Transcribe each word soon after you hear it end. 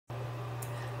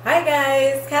Hi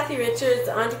guys, Kathy Richards,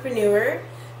 entrepreneur,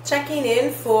 checking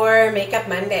in for Makeup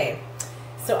Monday.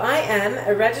 So I am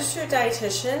a registered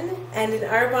dietitian and an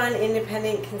Arbonne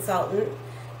independent consultant,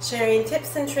 sharing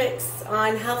tips and tricks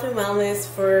on health and wellness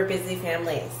for busy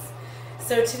families.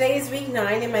 So today is week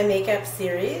 9 in my makeup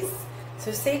series,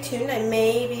 so stay tuned. I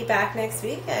may be back next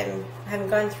week. I haven't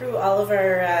gone through all of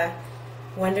our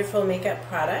wonderful makeup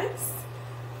products.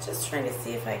 Just trying to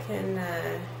see if I can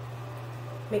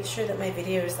make sure that my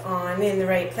video is on in the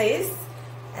right place,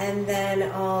 and then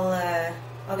I'll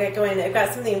get going. I've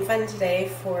got something fun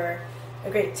today for a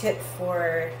great tip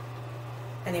for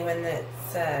anyone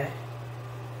that's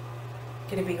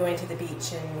going to be going to the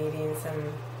beach and needing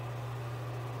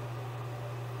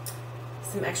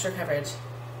some extra coverage.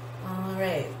 All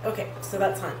right, okay, so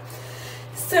that's on.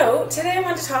 So today I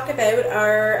want to talk about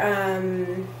our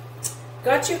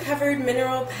Got You Covered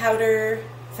Mineral Powder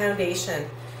Foundation.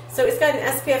 So it's got an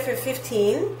SPF of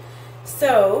 15.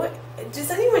 So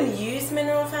does anyone use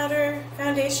mineral powder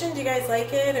foundation? Do you guys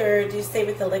like it, or do you stay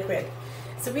with the liquid?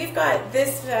 So we've got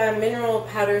this mineral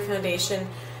powder foundation,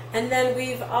 and then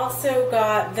we've also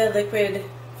got the liquid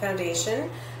foundation.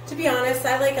 To be honest,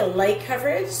 I like a light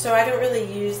coverage, so I don't really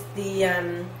use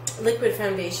the liquid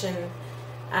foundation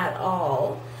at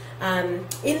all.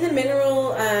 In the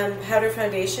mineral powder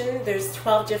foundation, there's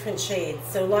 12 different shades,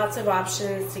 so lots of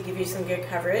options to give you some good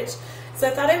coverage. So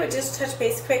I thought I would just touch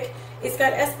base quick. It's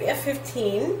got SPF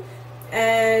 15,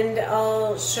 and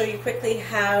I'll show you quickly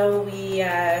how we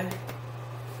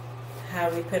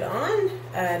put on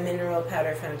a mineral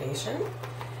powder foundation.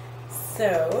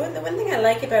 So the one thing I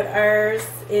like about ours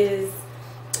is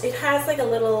it has like a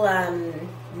little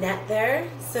net there,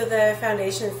 so the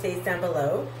foundation stays down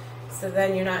below. So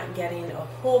then you're not getting a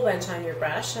whole bunch on your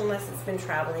brush unless it's been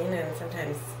traveling, and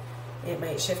sometimes it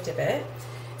might shift a bit.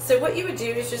 So what you would do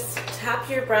is just tap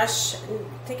your brush,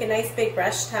 take a nice big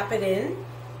brush, tap it in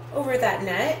over that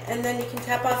net, and then you can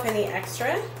tap off any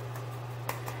extra.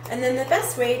 And then the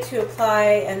best way to apply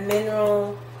a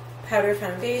mineral powder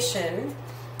foundation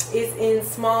is in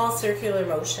small circular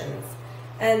motions.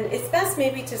 And it's best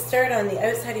maybe to start on the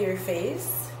outside of your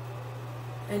face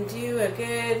and do a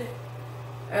good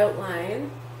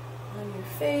outline on your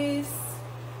face,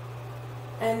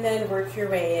 and then work your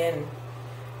way in.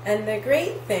 And the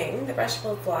great thing, the brush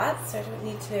will blot, so I don't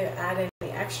need to add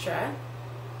any extra.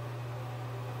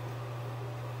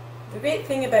 The great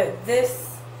thing about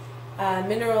this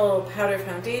mineral powder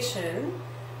foundation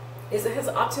is it has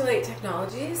Optilite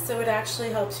technology, so it actually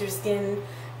helps your skin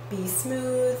be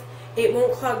smooth. It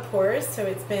won't clog pores, so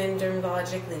it's been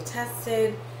dermatologically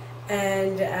tested,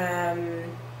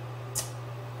 and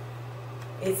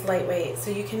it's lightweight, so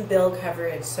you can build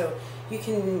coverage. So you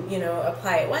can,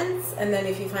 apply it once, and then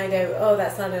if you find out, oh,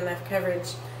 that's not enough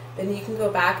coverage, then you can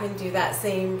go back and do that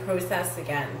same process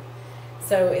again.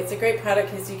 So it's a great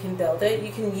product because you can build it.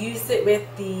 You can use it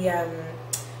with the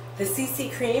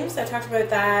CC creams. I talked about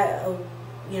that,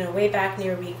 way back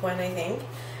near week 1, I think.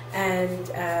 And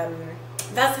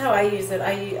that's how I use it.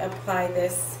 I apply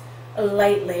this a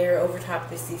light layer over top of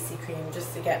the CC cream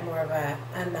just to get more of a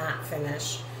matte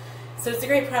finish. So it's a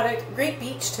great product, great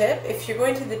beach tip. If you're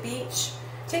going to the beach,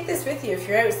 take this with you. If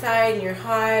you're outside and you're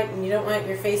hot and you don't want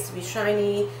your face to be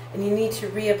shiny and you need to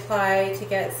reapply to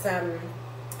get some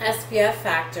SPF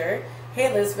factor,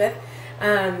 hey Elizabeth,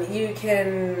 you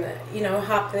can,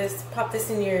 pop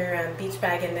this in your beach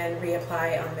bag and then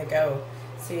reapply on the go.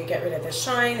 So you get rid of the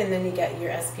shine and then you get your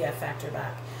SPF factor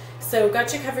back. So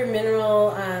Got You Covered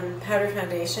Mineral Powder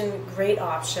Foundation, great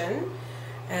option.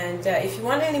 And if you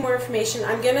want any more information,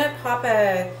 I'm going to pop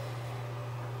a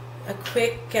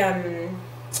quick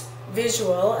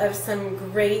visual of some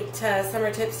great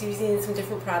summer tips using some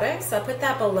different products. I'll put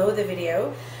that below the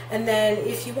video. And then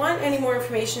if you want any more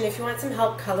information, if you want some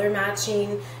help color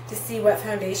matching to see what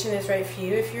foundation is right for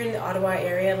you, if you're in the Ottawa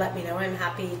area, let me know. I'm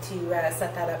happy to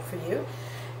set that up for you.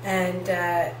 And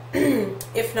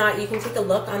if not, you can take a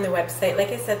look on the website.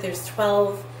 Like I said, there's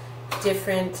 12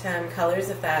 different colors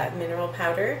of that mineral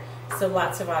powder, so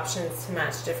lots of options to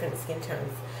match different skin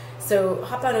tones. So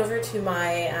hop on over to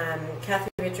my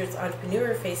Kathy Richards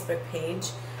Entrepreneur Facebook page,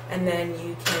 and then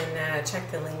you can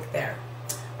check the link there.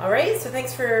 Alright, so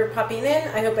thanks for popping in.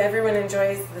 I hope everyone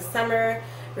enjoys the summer.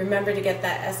 Remember to get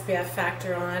that SPF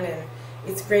factor on, and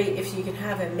it's great if you can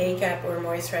have a makeup or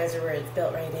moisturizer where it's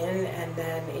built right in, and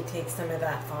then it takes some of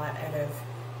that thought out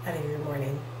of your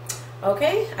morning.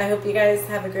 Okay, I hope you guys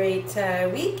have a great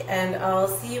week, and I'll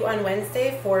see you on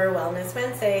Wednesday for Wellness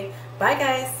Wednesday. Bye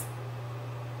guys!